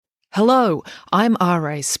Hello, I'm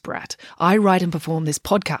R.A. Spratt. I write and perform this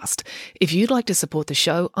podcast. If you'd like to support the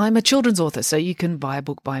show, I'm a children's author, so you can buy a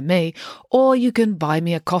book by me, or you can buy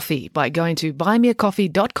me a coffee by going to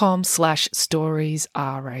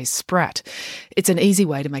buymeacoffee.com/storiesRASpratt. It's an easy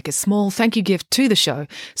way to make a small thank you gift to the show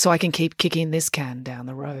so I can keep kicking this can down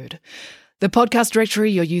the road. The podcast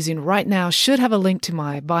directory you're using right now should have a link to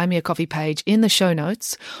my Buy Me a Coffee page in the show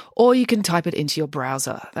notes, or you can type it into your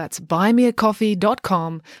browser. That's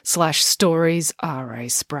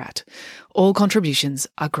buymeacoffee.com/storiesRASpratt. All contributions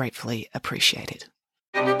are gratefully appreciated.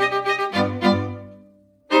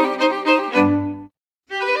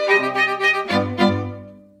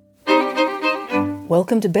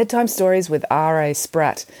 Welcome to Bedtime Stories with R.A.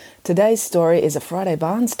 Spratt. Today's story is a Friday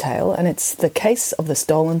Barnes tale, and it's The Case of the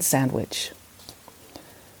Stolen Sandwich.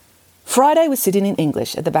 Friday was sitting in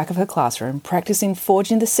English at the back of her classroom, practicing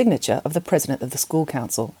forging the signature of the president of the school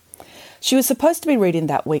council. She was supposed to be reading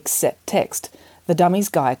that week's set text, The Dummy's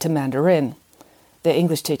Guide to Mandarin. Their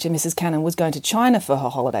English teacher, Mrs. Cannon, was going to China for her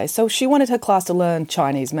holiday, so she wanted her class to learn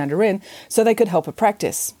Chinese Mandarin so they could help her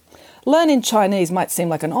practice. Learning Chinese might seem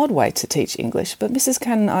like an odd way to teach English, but Mrs.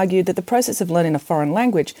 Cannon argued that the process of learning a foreign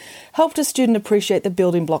language helped a student appreciate the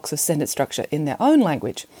building blocks of sentence structure in their own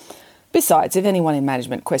language. Besides, if anyone in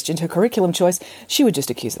management questioned her curriculum choice, she would just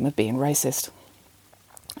accuse them of being racist.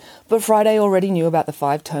 But Friday already knew about the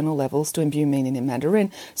 5 tonal levels to imbue meaning in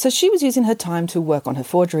Mandarin, so she was using her time to work on her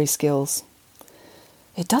forgery skills.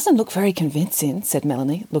 "It doesn't look very convincing," said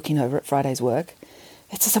Melanie, looking over at Friday's work.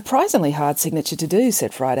 "It's a surprisingly hard signature to do,"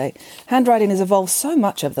 said Friday. "Handwriting has evolved so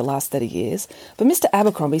much over the last 30 years, but Mr.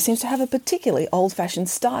 Abercrombie seems to have a particularly old-fashioned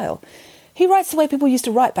style. He writes the way people used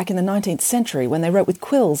to write back in the 19th century when they wrote with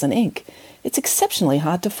quills and ink. It's exceptionally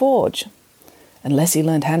hard to forge." "Unless you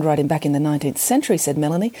learned handwriting back in the 19th century," said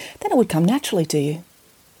Melanie, "then it would come naturally to you."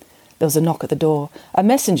 There was a knock at the door. A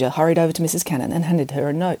messenger hurried over to Mrs. Cannon and handed her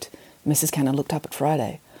a note. Mrs. Cannon looked up at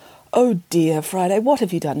Friday. "Oh dear, Friday, what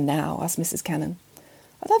have you done now?" asked Mrs. Cannon.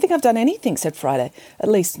 "I don't think I've done anything," said Friday. "At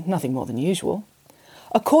least, nothing more than usual."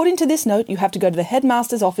 "According to this note, you have to go to the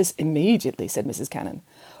headmaster's office immediately," said Mrs. Cannon.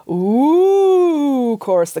 "Ooh,"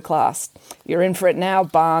 chorused the class. "You're in for it now,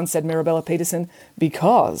 Barnes," said Mirabella Peterson.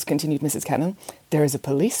 "Because," continued Mrs. Cannon, "there is a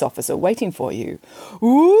police officer waiting for you."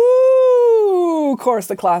 "Ooh," chorused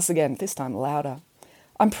the class again, this time louder.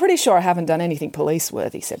 "I'm pretty sure I haven't done anything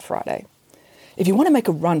police-worthy," said Friday. "If you want to make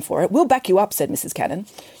a run for it, we'll back you up," said Mrs. Cannon.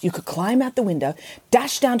 "You could climb out the window,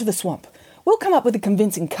 dash down to the swamp. We'll come up with a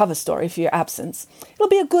convincing cover story for your absence. It'll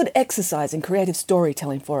be a good exercise in creative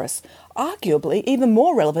storytelling for us, arguably even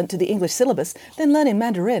more relevant to the English syllabus than learning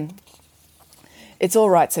Mandarin." "It's all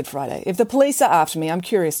right," said Friday. "If the police are after me, I'm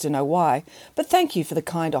curious to know why. But thank you for the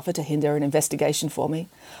kind offer to hinder an investigation for me."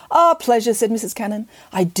 "Ah, pleasure," said Mrs. Cannon.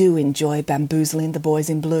 "I do enjoy bamboozling the boys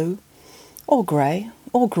in blue. Or grey,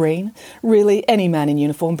 or green. Really, any man in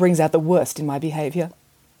uniform brings out the worst in my behaviour."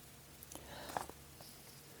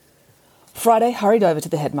 Friday hurried over to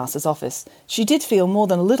the headmaster's office. She did feel more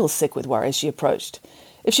than a little sick with worry as she approached.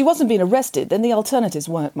 If she wasn't being arrested, then the alternatives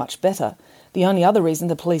weren't much better. The only other reason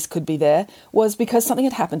the police could be there was because something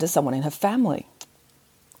had happened to someone in her family.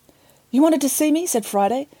 "You wanted to see me?" said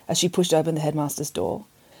Friday, as she pushed open the headmaster's door.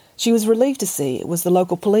 She was relieved to see it was the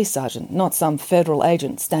local police sergeant, not some federal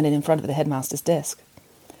agent, standing in front of the headmaster's desk.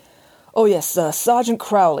 "Oh yes, Sergeant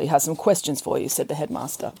Crowley has some questions for you," said the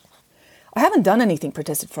headmaster. "I haven't done anything,"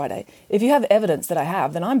 protested Friday. "If you have evidence that I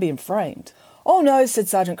have, then I'm being framed." "Oh no," said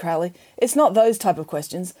Sergeant Crowley. "It's not those type of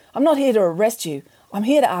questions. I'm not here to arrest you. I'm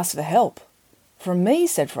here to ask for help." "From me?"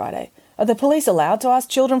 said Friday. "Are the police allowed to ask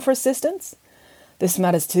children for assistance?" "This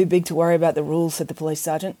matter's too big to worry about the rules," said the police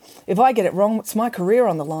sergeant. "If I get it wrong, it's my career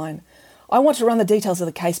on the line. I want to run the details of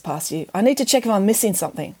the case past you. I need to check if I'm missing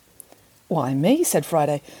something." "Why me?" said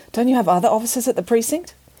Friday. "Don't you have other officers at the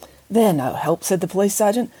precinct?" "They're no help," said the police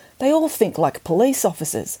sergeant. "They all think like police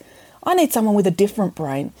officers. I need someone with a different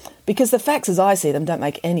brain, because the facts as I see them don't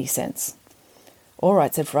make any sense." "All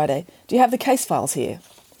right," said Friday. "Do you have the case files here?"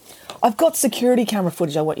 "I've got security camera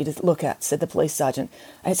footage I want you to look at," said the police sergeant.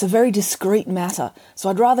 "It's a very discreet matter, so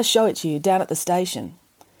I'd rather show it to you down at the station."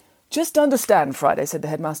 "Just understand, Friday," said the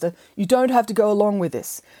headmaster, "you don't have to go along with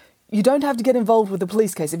this. You don't have to get involved with the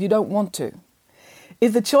police case if you don't want to.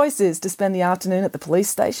 If the choice is to spend the afternoon at the police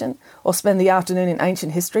station or spend the afternoon in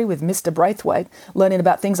ancient history with Mr. Braithwaite, learning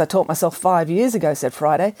about things I taught myself 5 years ago," said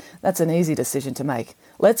Friday, "that's an easy decision to make.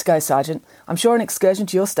 Let's go, Sergeant. I'm sure an excursion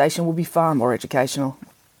to your station will be far more educational."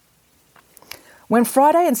 When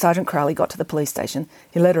Friday and Sergeant Crowley got to the police station,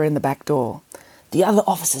 he led her in the back door. "The other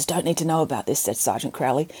officers don't need to know about this," said Sergeant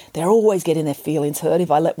Crowley. "They're always getting their feelings hurt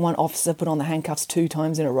if I let one officer put on the handcuffs 2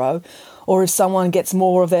 times in a row, or if someone gets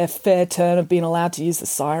more of their fair turn of being allowed to use the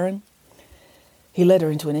siren." He led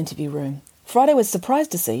her into an interview room. Friday was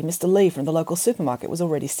surprised to see Mr. Lee from the local supermarket was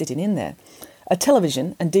already sitting in there. A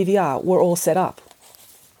television and DVR were all set up.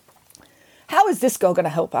 "How is this girl going to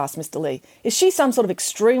help?" asked Mr. Lee. "Is she some sort of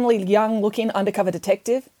extremely young-looking undercover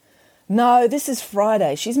detective?" "No, this is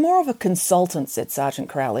Friday. She's more of a consultant," said Sergeant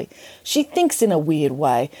Crowley. "She thinks in a weird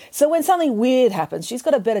way, so when something weird happens, she's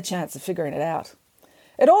got a better chance of figuring it out."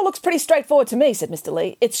 "It all looks pretty straightforward to me," said Mr.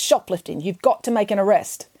 Lee. "It's shoplifting. You've got to make an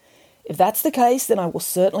arrest." "If that's the case, then I will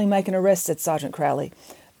certainly make an arrest," said Sergeant Crowley.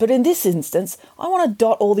 "But in this instance, I want to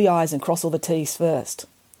dot all the I's and cross all the T's first."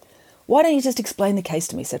 "Why don't you just explain the case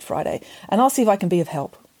to me," said Friday, "and I'll see if I can be of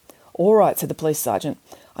help." "All right," said the police sergeant.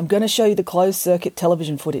 "I'm going to show you the closed-circuit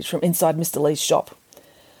television footage from inside Mr. Lee's shop.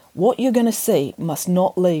 What you're going to see must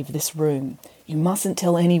not leave this room. You mustn't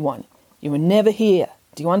tell anyone. You were never here.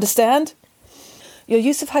 Do you understand?" "Your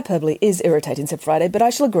use of hyperbole is irritating," said Friday, "but I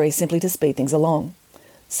shall agree simply to speed things along."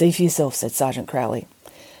 "See for yourself," said Sergeant Crowley.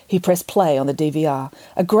 He pressed play on the DVR.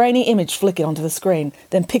 A grainy image flickered onto the screen,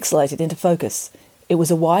 then pixelated into focus. It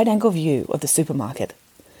was a wide-angle view of the supermarket.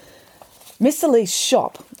 Mr. Lee's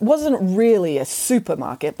shop wasn't really a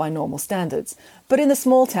supermarket by normal standards, but in the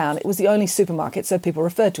small town it was the only supermarket, so people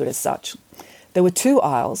referred to it as such. There were 2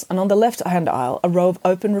 aisles, and on the left-hand aisle a row of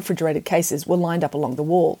open refrigerated cases were lined up along the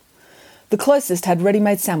wall. The closest had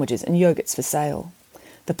ready-made sandwiches and yogurts for sale.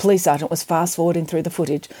 The police sergeant was fast-forwarding through the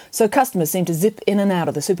footage, so customers seemed to zip in and out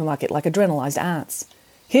of the supermarket like adrenalised ants.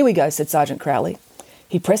 "Here we go," said Sergeant Crowley.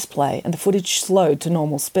 He pressed play, and the footage slowed to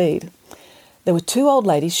normal speed. There were 2 old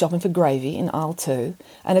ladies shopping for gravy in aisle 2,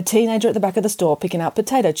 and a teenager at the back of the store picking out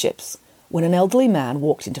potato chips, when an elderly man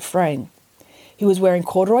walked into frame. He was wearing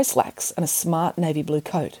corduroy slacks and a smart navy blue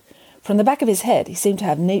coat. From the back of his head, he seemed to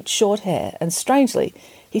have neat short hair, and strangely,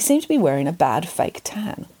 he seemed to be wearing a bad fake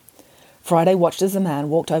tan. Friday watched as the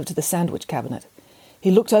man walked over to the sandwich cabinet.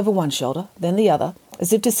 He looked over one shoulder, then the other,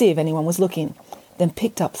 as if to see if anyone was looking, then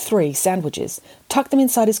picked up 3 sandwiches, tucked them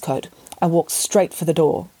inside his coat, and walked straight for the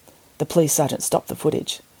door. The police sergeant stopped the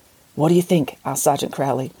footage. "What do you think?" asked Sergeant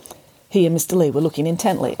Crowley. He and Mr. Lee were looking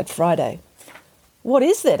intently at Friday. "What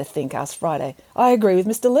is there to think?" asked Friday. "I agree with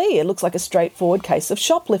Mr. Lee. It looks like a straightforward case of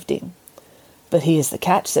shoplifting." "But here's the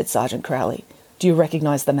catch," said Sergeant Crowley. "Do you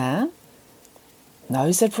recognise the man?"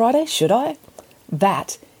 "No," said Friday. "Should I?"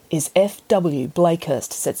 "That is F.W.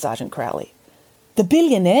 Blakehurst," said Sergeant Crowley. "The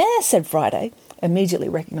billionaire?" said Friday, immediately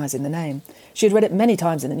recognising the name. She had read it many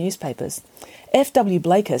times in the newspapers. F.W.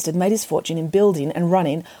 Blakehurst had made his fortune in building and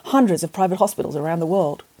running hundreds of private hospitals around the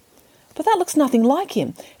world. "But that looks nothing like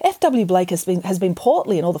him. F.W. Blakehurst has been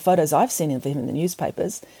portly in all the photos I've seen of him in the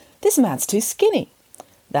newspapers. This man's too skinny."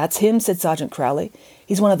 "That's him," said Sergeant Crowley.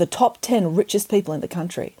 "He's one of the top 10 richest people in the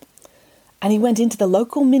country." "And he went into the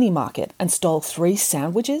local mini-market and stole 3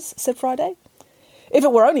 sandwiches?" said Friday. "If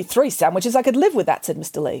it were only 3 sandwiches, I could live with that," said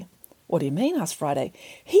Mr. Lee. "What do you mean?" asked Friday.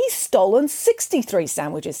 "He's stolen 63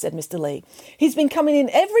 sandwiches," said Mr. Lee. "He's been coming in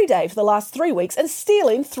every day for the last 3 weeks and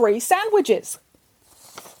stealing 3 sandwiches."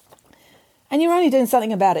 "And you're only doing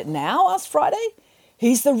something about it now?" asked Friday.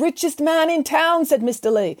 "He's the richest man in town," said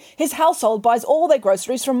Mr. Lee. "His household buys all their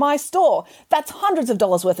groceries from my store. That's hundreds of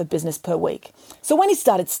dollars worth of business per week. So when he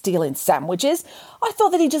started stealing sandwiches, I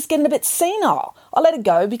thought that he'd just getting a bit senile. I let it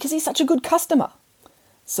go because he's such a good customer."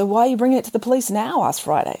 "So why are you bringing it to the police now?" asked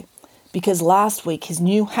Friday. "Because last week his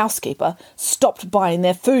new housekeeper stopped buying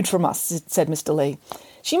their food from us," said Mr. Lee.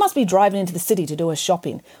 "She must be driving into the city to do her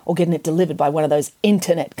shopping or getting it delivered by one of those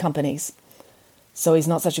internet companies." "So he's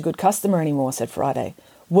not such a good customer anymore," said Friday.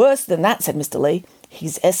 "Worse than that," said Mr. Lee.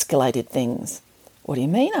 "He's escalated things." "What do you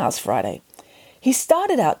mean?" asked Friday. "He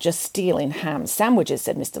started out just stealing ham sandwiches,"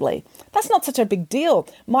 said Mr. Lee. "That's not such a big deal.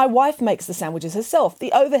 My wife makes the sandwiches herself.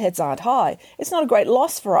 The overheads aren't high. It's not a great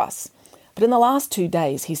loss for us. But in the last 2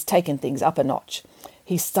 days, he's taken things up a notch.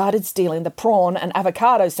 He started stealing the prawn and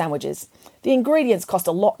avocado sandwiches. The ingredients cost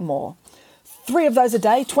a lot more. 3 of those a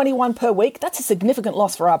day, 21 per week. That's a significant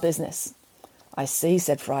loss for our business." "I see,"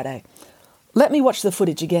 said Friday. "Let me watch the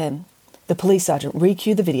footage again." The police sergeant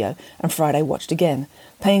re-cued the video, and Friday watched again,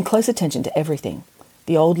 paying close attention to everything.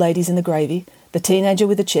 The old ladies in the gravy, the teenager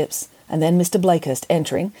with the chips, and then Mr. Blakehurst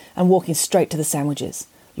entering and walking straight to the sandwiches,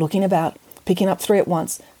 looking about, picking up 3 at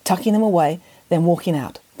once, tucking them away, then walking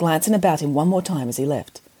out, glancing about him one more time as he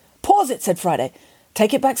left. "Pause it," said Friday.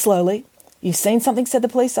 "Take it back slowly." "You've seen something," said the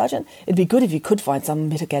police sergeant. "It'd be good if you could find some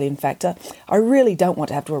mitigating factor. I really don't want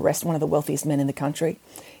to have to arrest one of the wealthiest men in the country.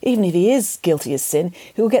 Even if he is guilty as sin,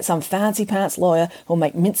 he will get some fancy-pants lawyer who'll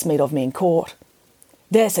make mincemeat of me in court."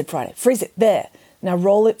 "There," said Friday. "Freeze it, there. Now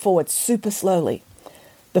roll it forward super slowly."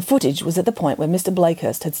 The footage was at the point where Mr.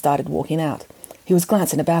 Blakehurst had started walking out. He was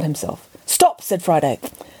glancing about himself. "Stop," said Friday.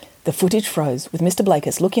 The footage froze, with Mr.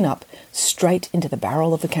 Blakehurst looking up, straight into the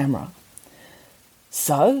barrel of the camera.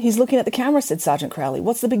 "So, he's looking at the camera," said Sergeant Crowley.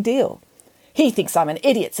 "What's the big deal?" "He thinks I'm an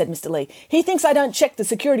idiot," said Mr. Lee. "He thinks I don't check the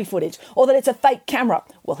security footage, or that it's a fake camera.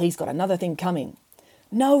 Well, he's got another thing coming."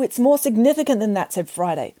 "No, it's more significant than that," said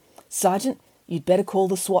Friday. "Sergeant, you'd better call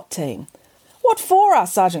the SWAT team." "What for?"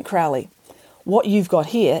 asked Sergeant Crowley. "What you've got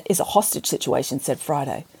here is a hostage situation," said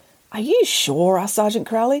Friday. "Are you sure?" asked Sergeant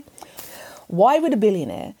Crowley. "Why would a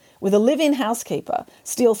billionaire with a live-in housekeeper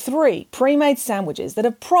steal 3 pre-made sandwiches that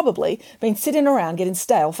have probably been sitting around getting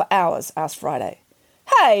stale for hours?" asked Friday.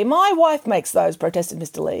 "Hey, my wife makes those," protested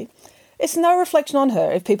Mr. Lee. "It's no reflection on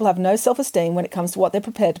her if people have no self-esteem when it comes to what they're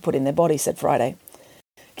prepared to put in their body," said Friday.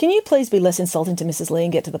 "Can you please be less insulting to Mrs. Lee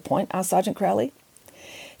and get to the point?" asked Sergeant Crowley.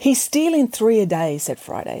 "He's stealing 3 a day," said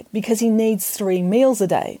Friday, "because he needs 3 meals a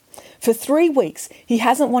day. For 3 weeks, he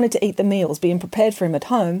hasn't wanted to eat the meals being prepared for him at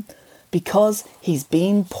home because he's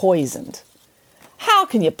been poisoned." "How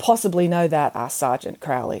can you possibly know that?" asked Sergeant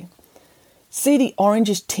Crowley. "See the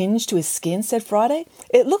orangish tinge to his skin?" said Friday.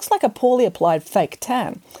 "It looks like a poorly applied fake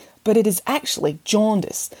tan, but it is actually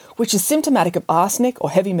jaundice, which is symptomatic of arsenic or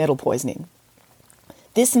heavy metal poisoning.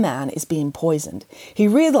 This man is being poisoned. He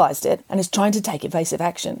realised it and is trying to take evasive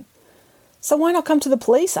action." "So why not come to the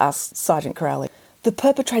police?" asked Sergeant Crowley. "The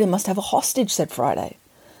perpetrator must have a hostage," said Friday.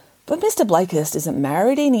 "But Mr. Blakehurst isn't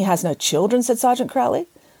married and he has no children," said Sergeant Crowley.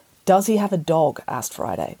 "Does he have a dog?" asked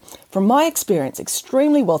Friday. "From my experience,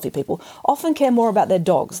 extremely wealthy people often care more about their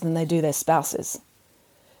dogs than they do their spouses."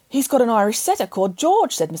 "He's got an Irish setter called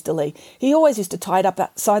George," said Mr. Lee. "He always used to tie it up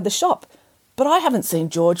outside the shop. But I haven't seen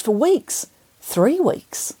George for weeks. 3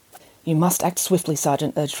 weeks." "You must act swiftly,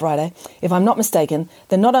 Sergeant," urged Friday. "If I'm not mistaken,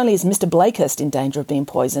 then not only is Mr. Blakehurst in danger of being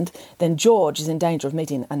poisoned, then George is in danger of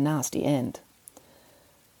meeting a nasty end."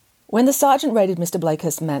 When the sergeant raided Mr.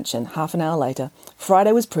 Blakehurst's mansion half an hour later,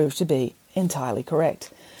 Friday was proved to be entirely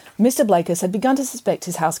correct. Mr. Blakehurst had begun to suspect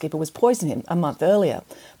his housekeeper was poisoning him a month earlier,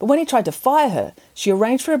 but when he tried to fire her, she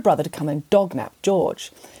arranged for her brother to come and dog-nap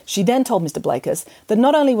George. She then told Mr. Blakehurst that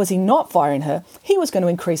not only was he not firing her, he was going to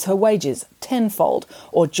increase her wages tenfold,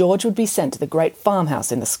 or George would be sent to the great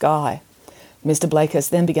farmhouse in the sky. Mr. Blakehurst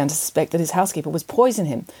then began to suspect that his housekeeper was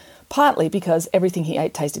poisoning him, partly because everything he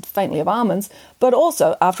ate tasted faintly of almonds, but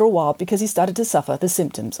also, after a while, because he started to suffer the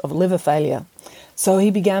symptoms of liver failure. So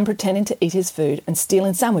he began pretending to eat his food and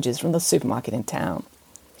stealing sandwiches from the supermarket in town.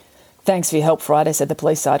 "Thanks for your help, Friday," said the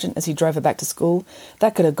police sergeant as he drove her back to school.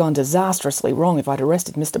 "That could have gone disastrously wrong if I'd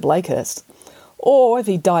arrested Mr. Blakehurst." "Or if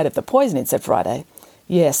he died of the poisoning," said Friday.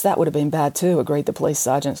 "Yes, that would have been bad too," agreed the police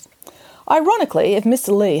sergeant. "Ironically, if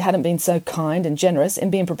Mr. Lee hadn't been so kind and generous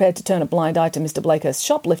in being prepared to turn a blind eye to Mr. Blakehurst's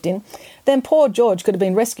shoplifting, then poor George could have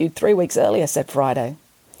been rescued 3 weeks earlier," said Friday.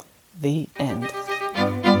 The end.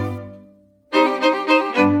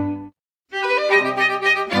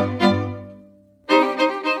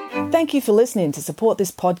 Thank you for listening. To support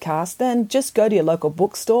this podcast, then just go to your local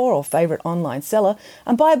bookstore or favourite online seller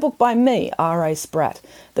and buy a book by me, R.A. Spratt.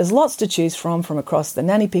 There's lots to choose from across the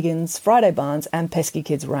Nanny Piggins, Friday Barnes and Pesky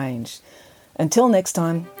Kids range. Until next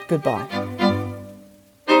time, goodbye.